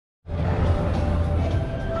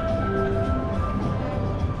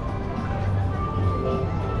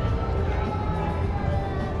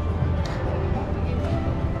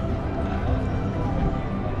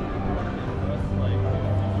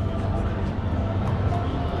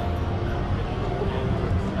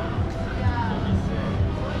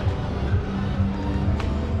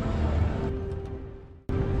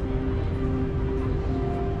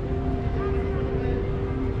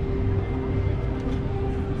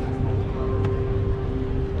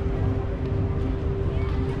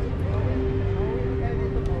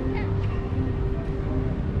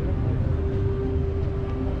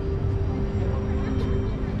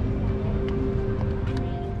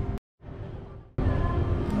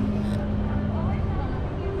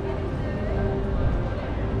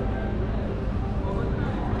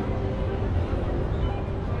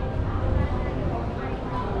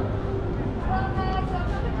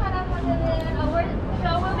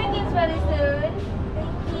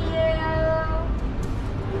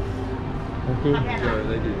Yeah,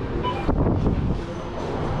 they do.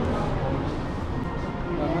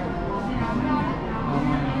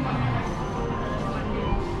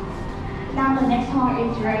 Now the next hall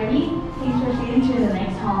is ready. Please proceed into the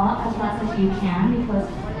next hall as fast as you can because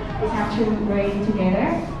we have to ready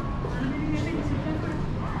together.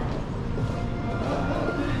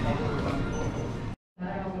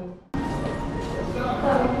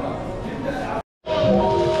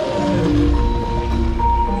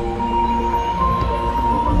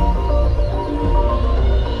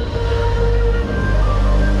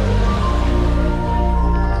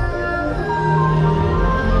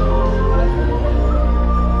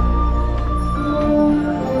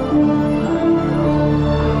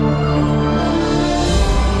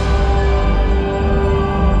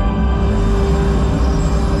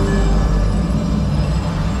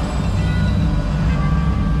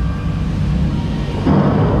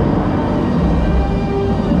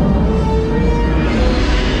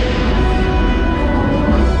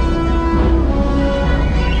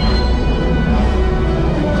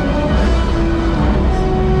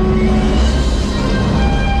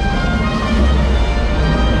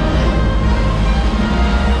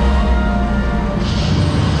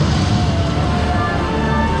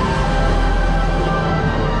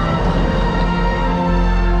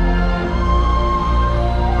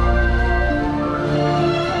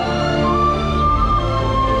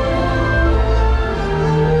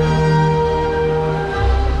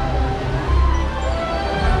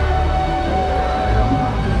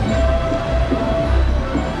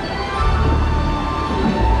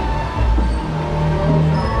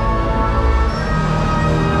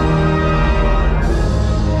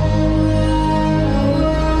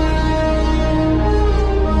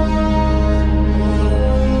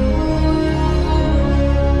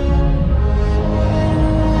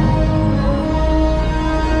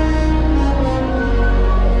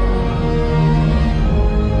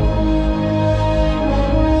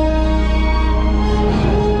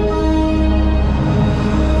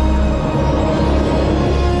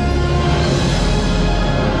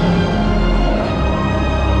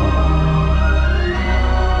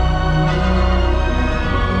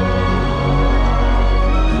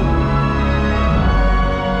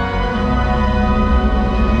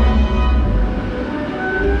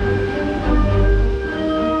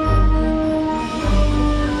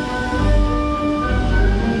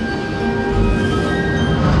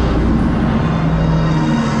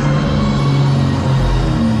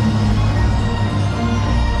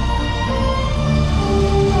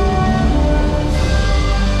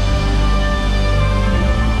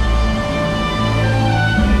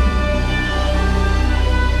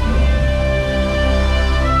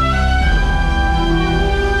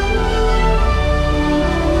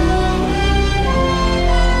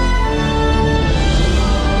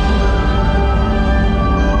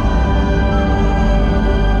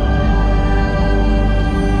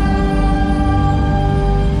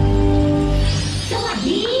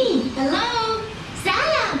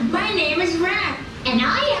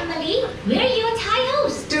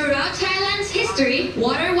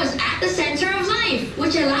 Water was at the center of life,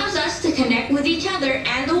 which allows us to connect with each other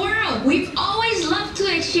and the world. We've always loved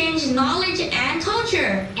to exchange knowledge and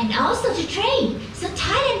culture. And also to trade, so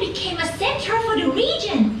Thailand became a center for the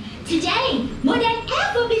region. Today, more than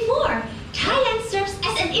ever before, Thailand serves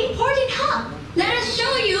as an important hub. Let us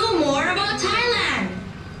show you more about Thailand.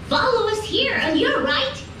 Follow us here on your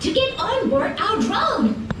right to get on board our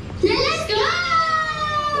drone. Let's go!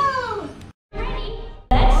 Ready?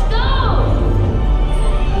 Let's go!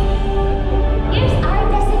 Here's our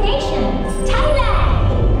destination, Thailand!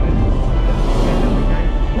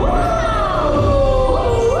 Wow!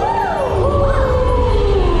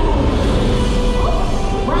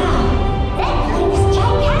 Wow, that looks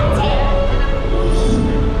gigantic!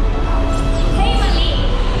 Hey Mali,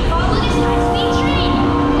 follow this high-speed train.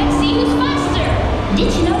 Let's see who's faster. Did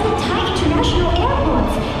you know that Thai international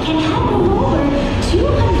airports can handle over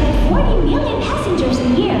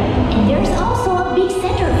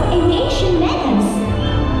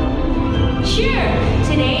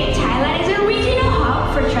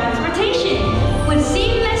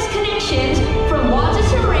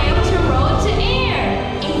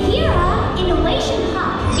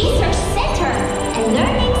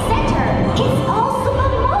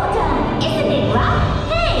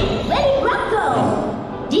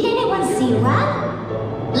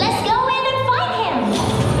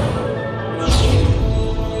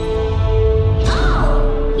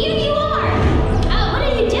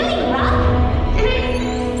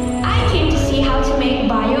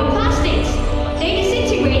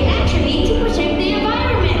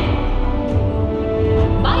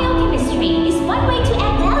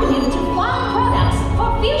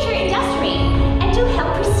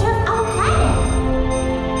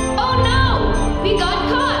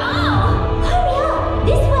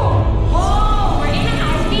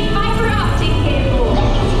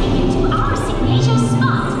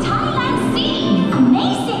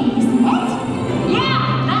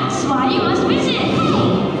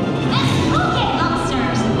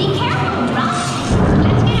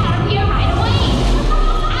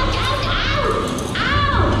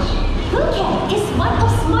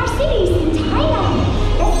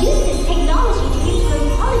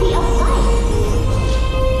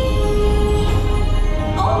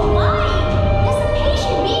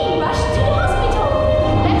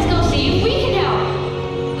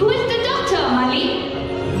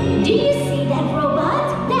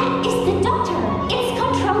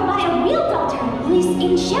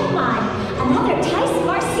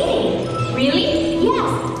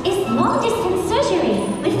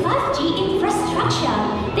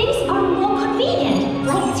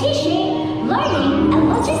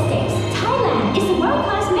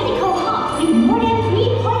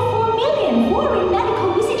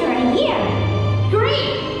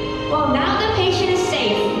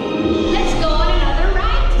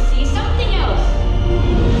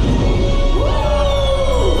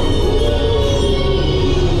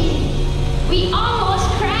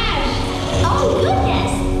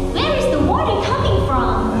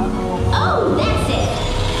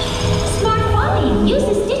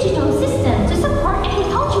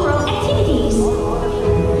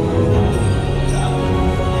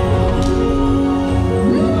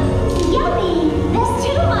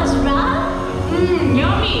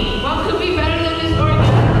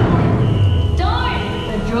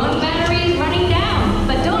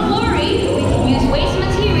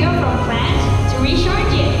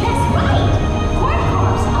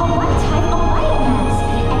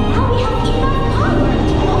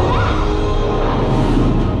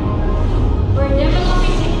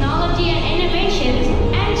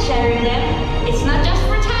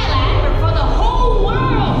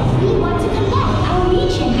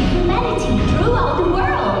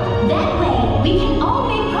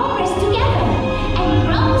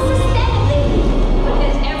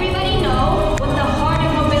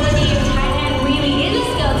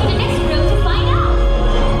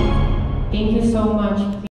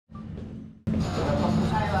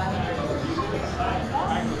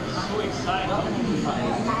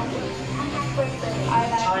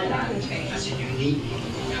friendly,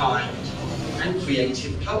 kind, and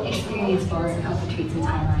creative culture. Experience foreign culture treats in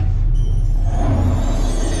Thailand.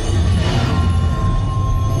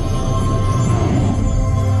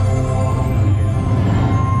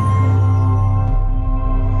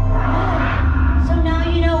 So now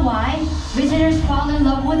you know why visitors fall in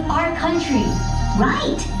love with our country.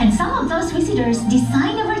 Right, and some of those visitors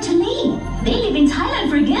decide never to leave. They live in Thailand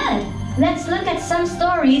for good. Let's look at some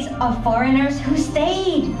stories of foreigners who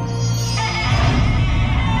stayed.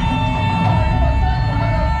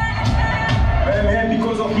 I am here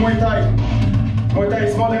because of Muay Thai. Muay Thai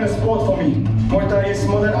is more than a sport for me. Muay Thai is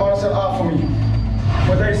more than martial art for me.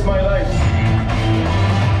 Muay Thai is my life.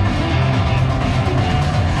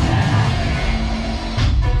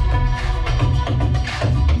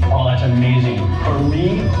 Oh, that's amazing. For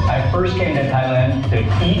me, I first came to Thailand to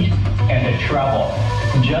eat and to travel.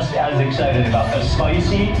 Just as excited about the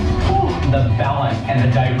spicy, the balance, and the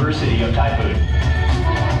diversity of Thai food.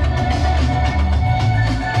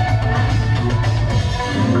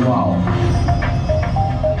 Wow.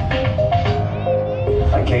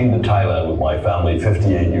 I came to Thailand with my family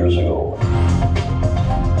 58 years ago.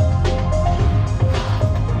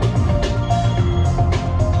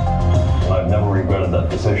 And I've never regretted that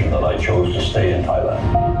decision that I chose to stay in Thailand.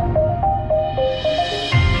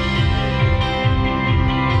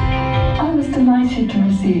 I was delighted to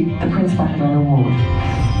receive the Prince Mahatma Award.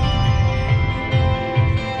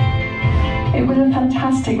 It was a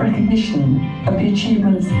fantastic recognition of the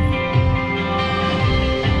achievements.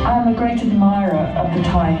 I am a great admirer of the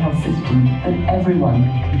Thai health system, that everyone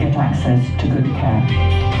can get access to good care.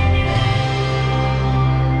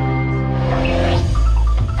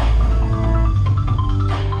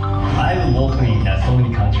 I've worked in so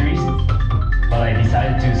many countries, but I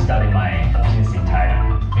decided to study my business in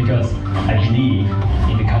Thailand because I believe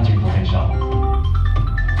in the country potential.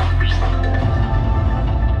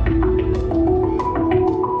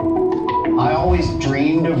 I always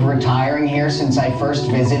dreamed of retiring here since I first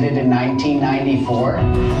visited in 1994.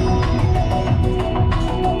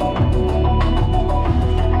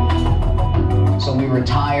 So we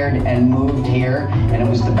retired and moved here, and it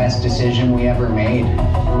was the best decision we ever made.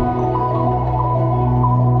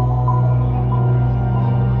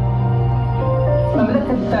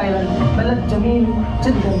 مملكة تايلاند بلد جميل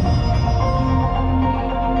جدا.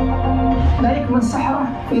 لا يكمن سحره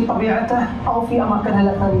في طبيعته أو في أماكنها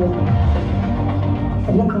الأثرية،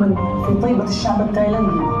 بل يكمن في طيبة الشعب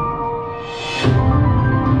التايلندي.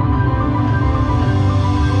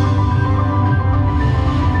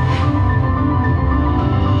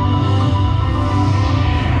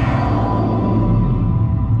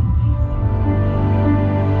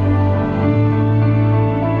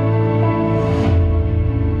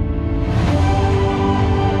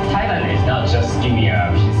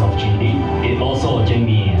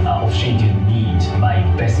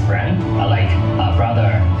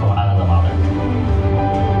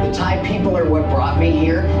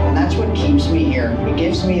 It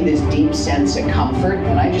gives me this deep sense of comfort,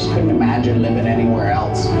 and I just couldn't imagine living anywhere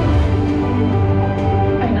else.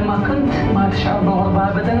 أينما كنت ما تشعر بالغربة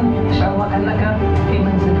أبدا، تشعر وكأنك في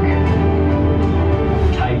منزلك.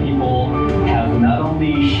 Thai people have not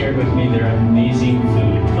only shared with me their amazing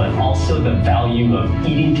food, but also the value of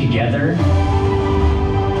eating together.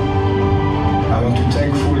 I want to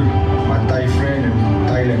thankful my Thai friend in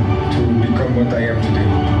Thailand to become what I am today.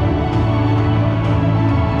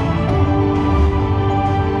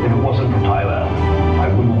 If it wasn't for Thailand, I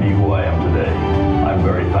wouldn't be who I am today. I'm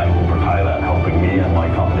very thankful for Thailand helping me and my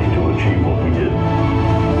company to achieve what we did.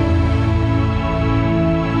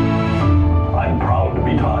 I'm proud to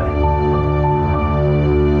be Thai.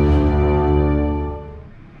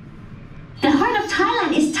 The heart of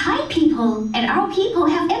Thailand is Thai people, and our people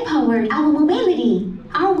have empowered our mobility.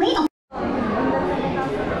 Our way of